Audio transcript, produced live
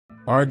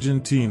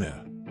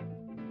Argentina.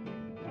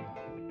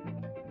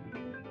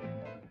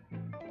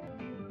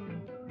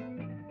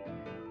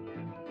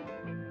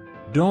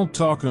 Don't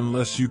talk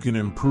unless you can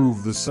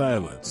improve the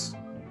silence.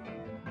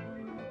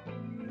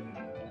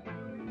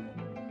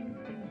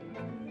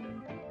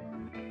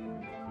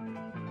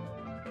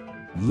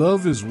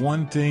 Love is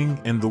one thing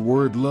and the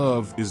word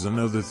love is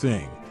another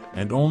thing,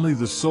 and only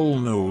the soul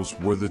knows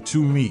where the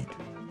two meet.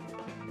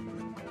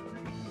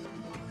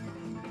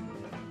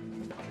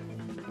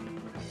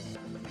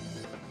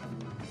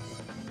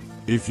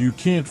 If you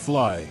can't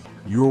fly,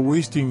 you're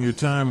wasting your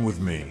time with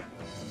me.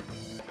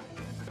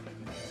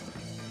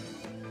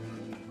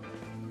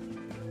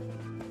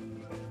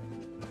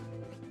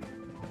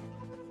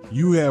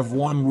 You have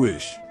one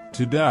wish,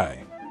 to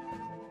die,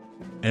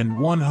 and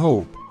one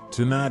hope,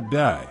 to not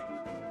die.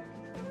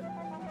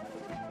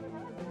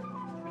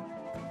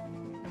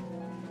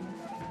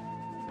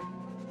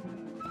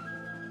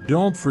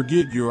 Don't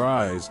forget your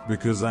eyes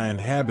because I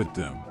inhabit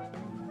them.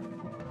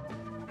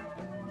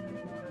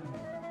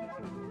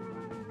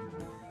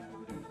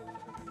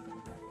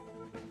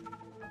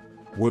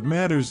 What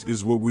matters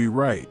is what we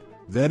write,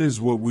 that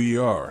is what we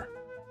are.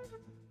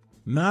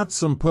 Not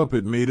some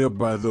puppet made up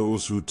by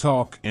those who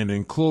talk and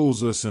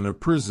enclose us in a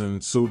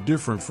prison so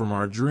different from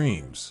our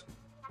dreams.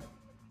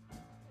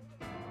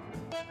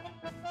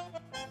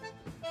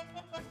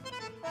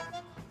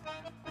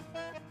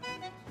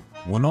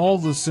 When all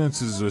the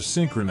senses are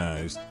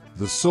synchronized,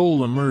 the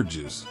soul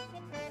emerges.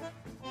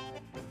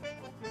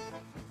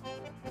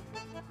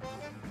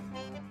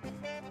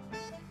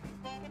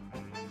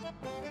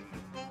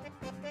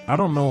 I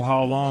don't know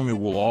how long it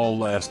will all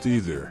last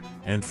either,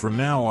 and for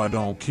now I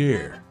don't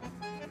care.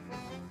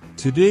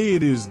 Today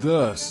it is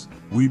thus,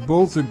 we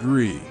both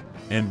agree,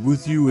 and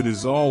with you it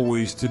is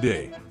always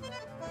today.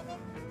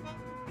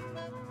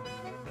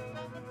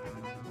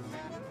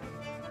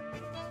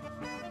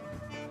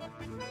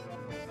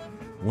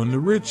 When the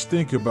rich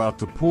think about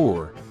the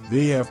poor,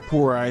 they have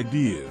poor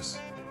ideas.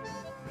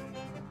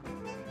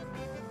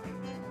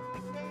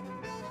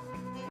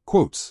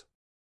 Quotes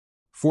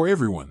for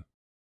everyone.